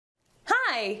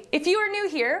Hi! If you are new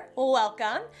here,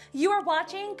 welcome. You are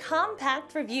watching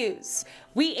Compact Reviews.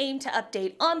 We aim to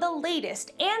update on the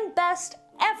latest and best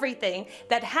everything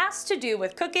that has to do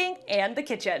with cooking and the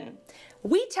kitchen.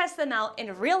 We test them out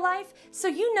in real life so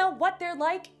you know what they're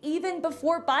like even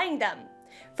before buying them.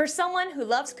 For someone who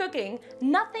loves cooking,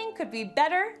 nothing could be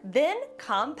better than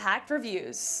Compact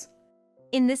Reviews.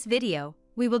 In this video,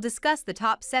 we will discuss the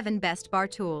top 7 best bar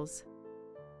tools.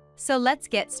 So let's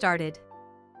get started.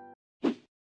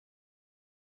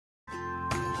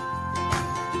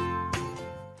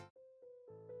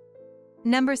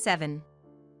 Number 7.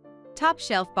 Top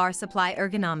Shelf Bar Supply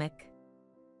Ergonomic.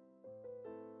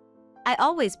 I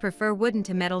always prefer wooden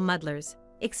to metal muddlers,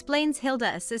 explains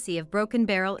Hilda Assisi of Broken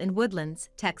Barrel in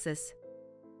Woodlands, Texas.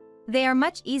 They are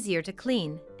much easier to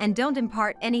clean and don't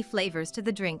impart any flavors to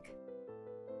the drink.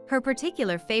 Her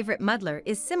particular favorite muddler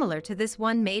is similar to this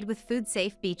one made with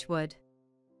food-safe beech wood.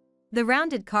 The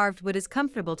rounded carved wood is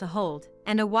comfortable to hold,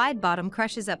 and a wide bottom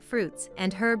crushes up fruits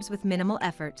and herbs with minimal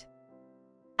effort.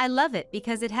 I love it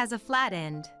because it has a flat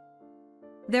end.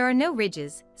 There are no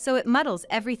ridges, so it muddles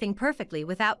everything perfectly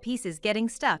without pieces getting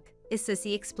stuck,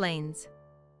 Assisi explains.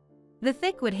 The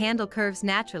thick wood handle curves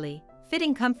naturally,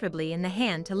 fitting comfortably in the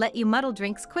hand to let you muddle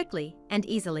drinks quickly and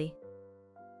easily.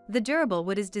 The durable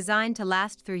wood is designed to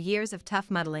last through years of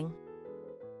tough muddling.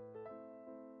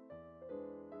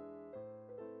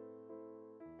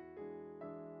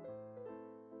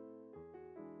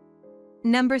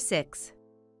 Number 6.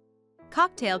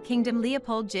 Cocktail Kingdom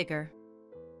Leopold Jigger.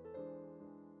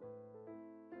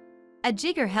 A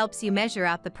jigger helps you measure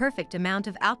out the perfect amount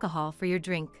of alcohol for your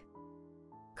drink.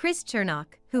 Chris Chernock,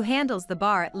 who handles the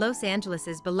bar at Los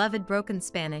Angeles' beloved Broken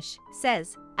Spanish,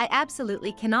 says, "I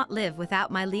absolutely cannot live without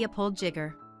my Leopold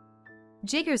jigger."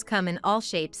 Jiggers come in all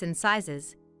shapes and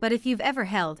sizes, but if you've ever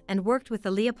held and worked with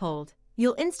the Leopold,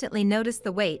 you'll instantly notice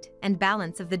the weight and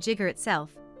balance of the jigger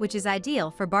itself, which is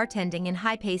ideal for bartending in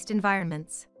high-paced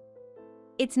environments.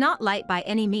 It's not light by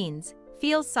any means,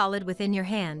 feels solid within your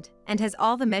hand, and has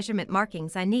all the measurement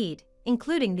markings I need,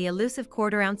 including the elusive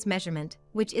quarter-ounce measurement,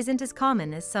 which isn't as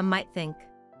common as some might think.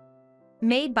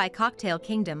 Made by Cocktail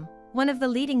Kingdom, one of the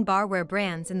leading barware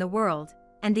brands in the world,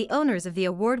 and the owners of the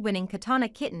award-winning Katana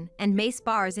Kitten and Mace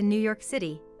bars in New York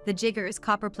City, the jigger is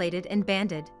copper-plated and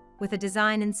banded, with a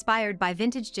design inspired by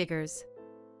vintage jiggers.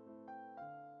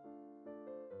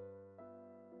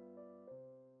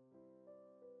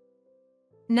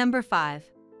 Number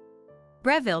 5.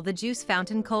 Breville the Juice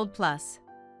Fountain Cold Plus.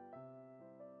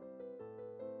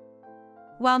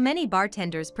 While many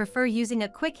bartenders prefer using a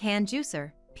quick hand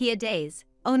juicer, Pia Days,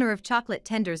 owner of Chocolate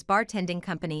Tenders Bartending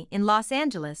Company in Los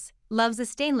Angeles, loves a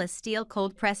stainless steel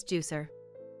cold-pressed juicer.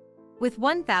 With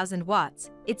 1000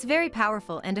 watts, it's very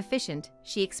powerful and efficient,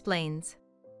 she explains.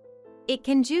 It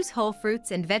can juice whole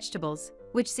fruits and vegetables,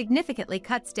 which significantly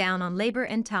cuts down on labor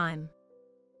and time.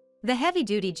 The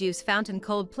heavy-duty Juice Fountain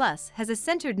Cold Plus has a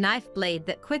centered knife blade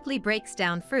that quickly breaks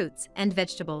down fruits and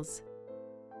vegetables.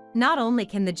 Not only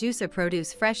can the juicer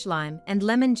produce fresh lime and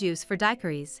lemon juice for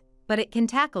daiquiris, but it can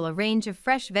tackle a range of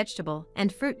fresh vegetable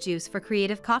and fruit juice for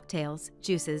creative cocktails,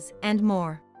 juices, and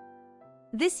more.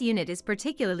 This unit is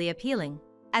particularly appealing,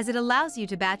 as it allows you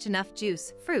to batch enough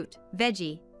juice, fruit,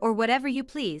 veggie, or whatever you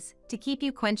please, to keep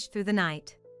you quenched through the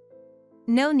night.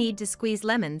 No need to squeeze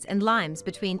lemons and limes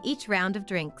between each round of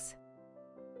drinks.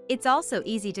 It's also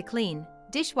easy to clean,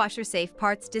 dishwasher-safe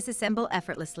parts disassemble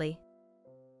effortlessly.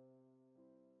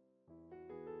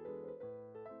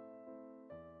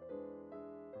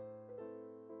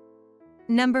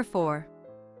 Number 4.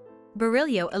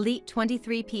 Breville Elite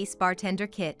 23-Piece Bartender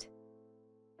Kit.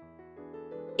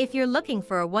 If you're looking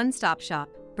for a one-stop shop,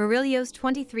 Breville's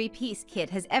 23-piece kit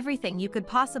has everything you could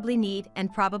possibly need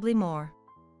and probably more.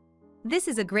 This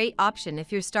is a great option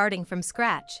if you're starting from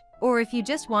scratch, or if you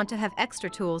just want to have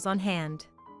extra tools on hand.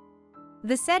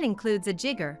 The set includes a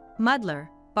jigger, muddler,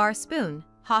 bar spoon,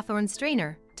 hawthorn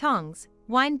strainer, tongs,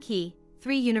 wine key,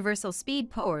 3 universal speed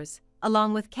pours,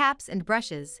 along with caps and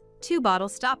brushes, 2 bottle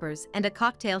stoppers and a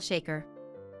cocktail shaker.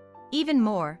 Even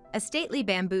more, a stately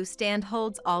bamboo stand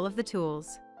holds all of the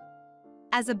tools.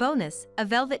 As a bonus, a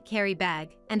velvet carry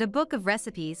bag and a book of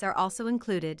recipes are also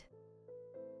included.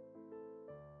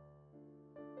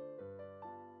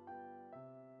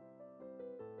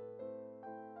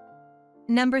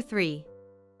 Number 3.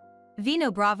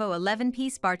 Vino Bravo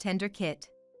 11-Piece Bartender Kit.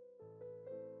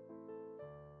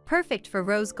 Perfect for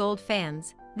rose gold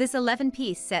fans, this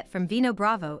 11-piece set from Vino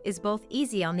Bravo is both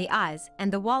easy on the eyes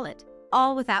and the wallet,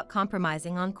 all without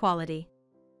compromising on quality.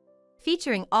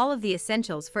 Featuring all of the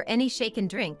essentials for any shaken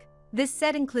drink, this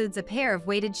set includes a pair of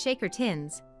weighted shaker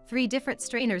tins, 3 different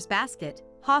strainers basket,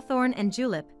 hawthorn and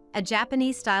julep, a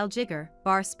Japanese-style jigger,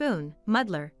 bar spoon,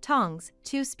 muddler, tongs,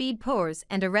 2 speed pours,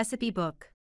 and a recipe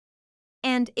book.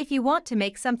 And if you want to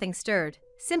make something stirred,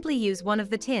 simply use one of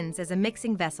the tins as a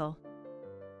mixing vessel.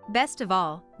 Best of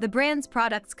all, the brand's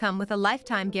products come with a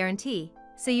lifetime guarantee,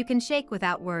 so you can shake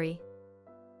without worry.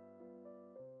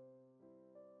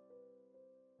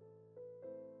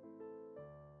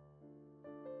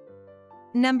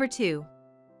 Number 2.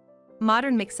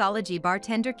 Modern Mixology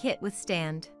Bartender Kit with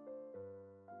Stand.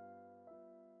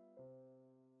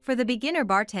 For the beginner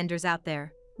bartenders out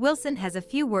there, Wilson has a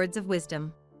few words of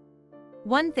wisdom.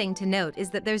 One thing to note is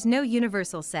that there's no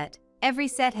universal set, every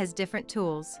set has different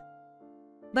tools.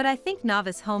 But I think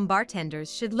novice home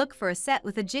bartenders should look for a set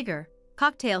with a jigger,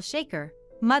 cocktail shaker,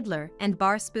 muddler, and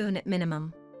bar spoon at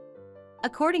minimum.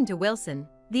 According to Wilson,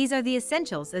 these are the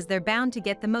essentials as they're bound to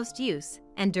get the most use,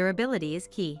 and durability is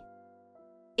key.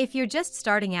 If you're just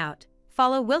starting out,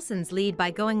 follow Wilson's lead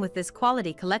by going with this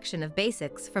quality collection of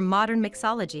basics from Modern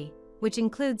Mixology, which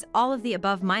includes all of the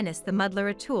above minus the muddler,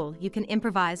 a tool you can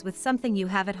improvise with something you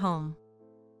have at home.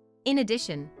 In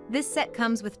addition, this set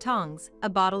comes with tongs, a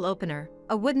bottle opener,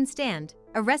 a wooden stand,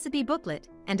 a recipe booklet,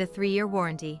 and a 3-year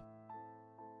warranty.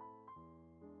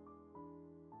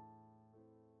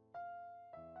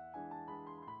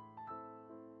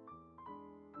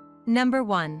 Number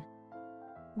 1.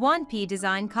 W&P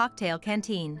Design Cocktail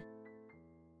Canteen.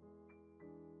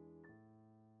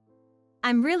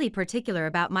 I'm really particular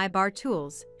about my bar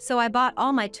tools, so I bought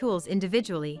all my tools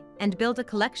individually and built a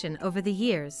collection over the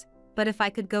years, but if I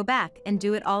could go back and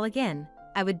do it all again,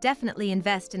 I would definitely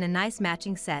invest in a nice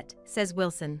matching set, says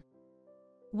Wilson.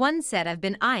 One set I've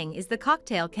been eyeing is the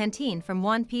Cocktail Canteen from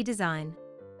W&P Design.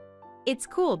 It's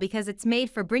cool because it's made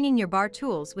for bringing your bar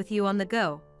tools with you on the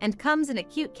go, and comes in a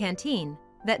cute canteen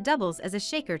that doubles as a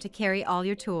shaker to carry all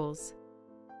your tools.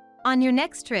 On your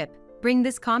next trip, bring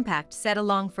this compact set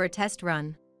along for a test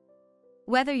run.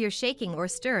 Whether you're shaking or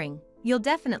stirring, you'll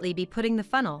definitely be putting the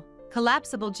funnel,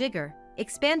 collapsible jigger,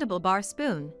 expandable bar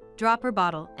spoon, dropper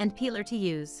bottle, and peeler to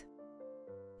use.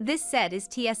 This set is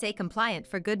TSA compliant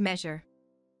for good measure.